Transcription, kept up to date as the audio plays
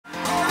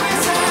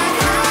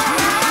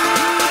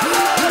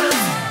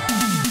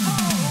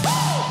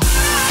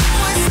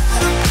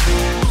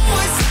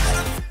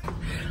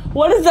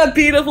What is up,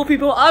 beautiful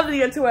people of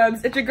the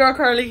interwebs? It's your girl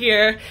Carly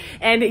here,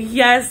 and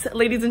yes,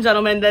 ladies and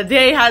gentlemen, the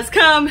day has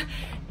come.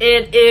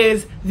 It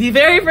is the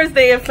very first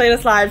day of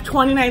Playlist Live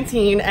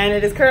 2019, and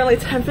it is currently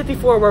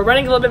 10:54. We're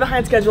running a little bit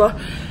behind schedule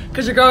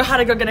because your girl had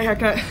to go get a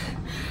haircut.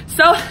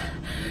 So,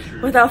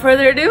 without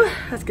further ado,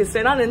 let's get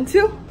straight on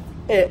into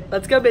it.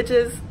 Let's go,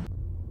 bitches.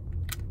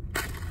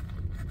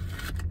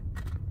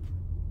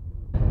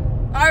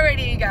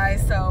 Alrighty, you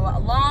guys, so a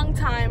long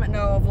time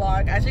no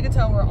vlog. As you can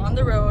tell, we're on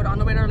the road on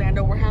the way to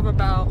Orlando. We have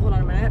about, hold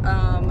on a minute,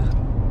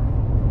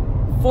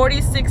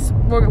 46,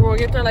 we'll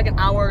get there like an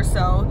hour or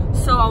so.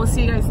 So I will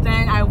see you guys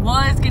then. I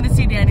was gonna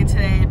see Danny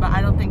today, but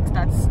I don't think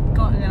that's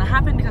gonna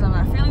happen because I'm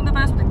not feeling the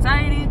best with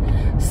anxiety.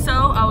 So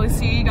I will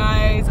see you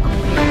guys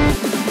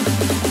later.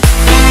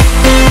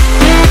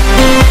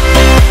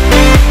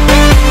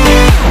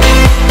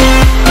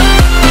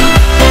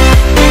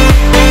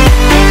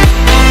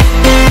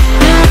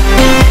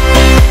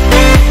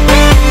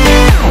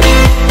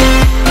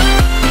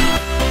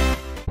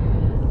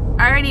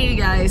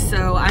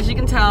 So as you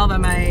can tell by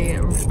my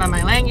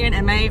lanyard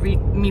and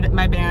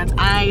my bands,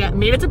 I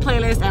made it to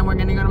Playlist and we're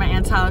gonna go to my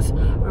aunt's house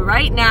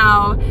right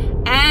now.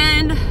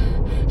 And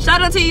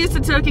shout out to you,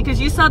 Satoki, because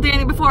you saw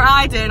Danny before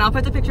I did, and I'll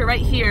put the picture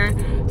right here.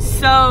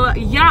 So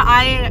yeah,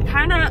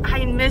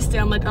 I missed it.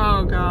 I'm like,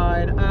 oh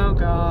god, oh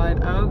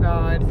god, oh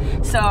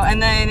god. So,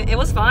 and then it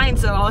was fine,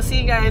 so I'll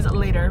see you guys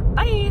later.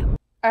 Bye.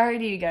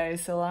 Alrighty, you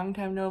guys, so long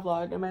time no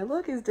vlog, and my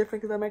look is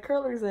different because I have my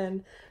curlers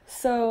in.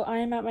 So I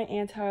am at my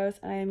aunt's house.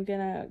 I am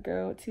gonna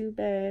go to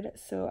bed,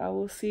 so I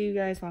will see you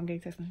guys. Well, I'm getting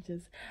text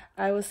messages.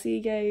 I will see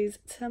you guys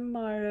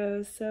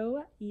tomorrow.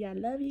 So yeah,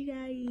 love you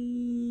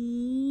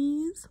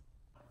guys.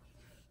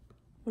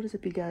 What is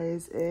up, you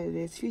guys? It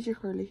is Future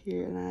Carly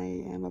here,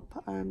 and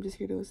I'm just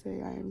here to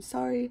say I am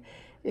sorry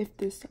if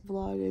this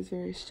vlog is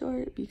very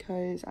short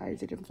because I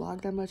didn't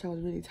vlog that much. I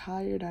was really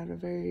tired.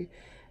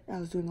 I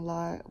was doing a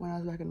lot when I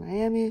was back in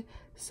Miami,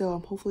 so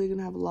I'm hopefully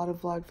gonna have a lot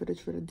of vlog footage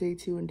for the day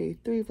 2 and day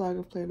 3 vlog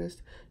of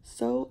Playlist.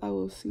 So I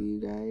will see you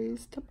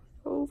guys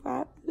tomorrow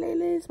at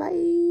Playlist.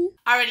 Bye.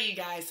 Alrighty, you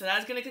guys, so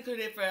that's gonna conclude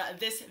it for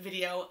this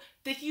video.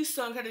 Thank you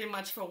so incredibly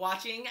much for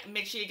watching.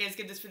 Make sure you guys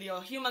give this video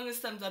a humongous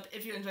thumbs up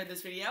if you enjoyed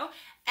this video,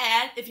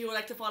 and if you would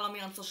like to follow me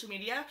on social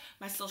media,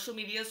 my social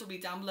medias will be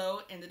down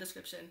below in the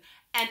description.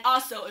 And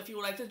also, if you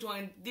would like to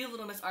join the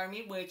Little Miss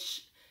Army,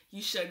 which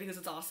you should because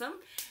it's awesome,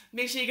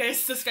 make sure you guys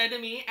subscribe to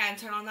me and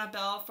turn on that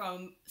bell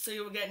so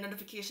you will get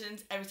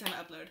notifications every time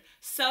I upload.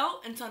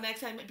 So until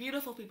next time,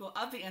 beautiful people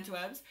of the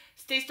interwebs,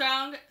 stay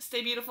strong,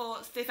 stay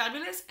beautiful, stay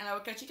fabulous, and I will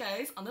catch you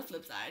guys on the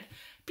flip side.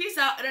 Peace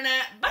out,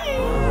 internet. Bye.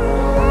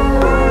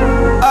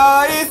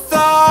 I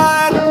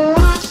thought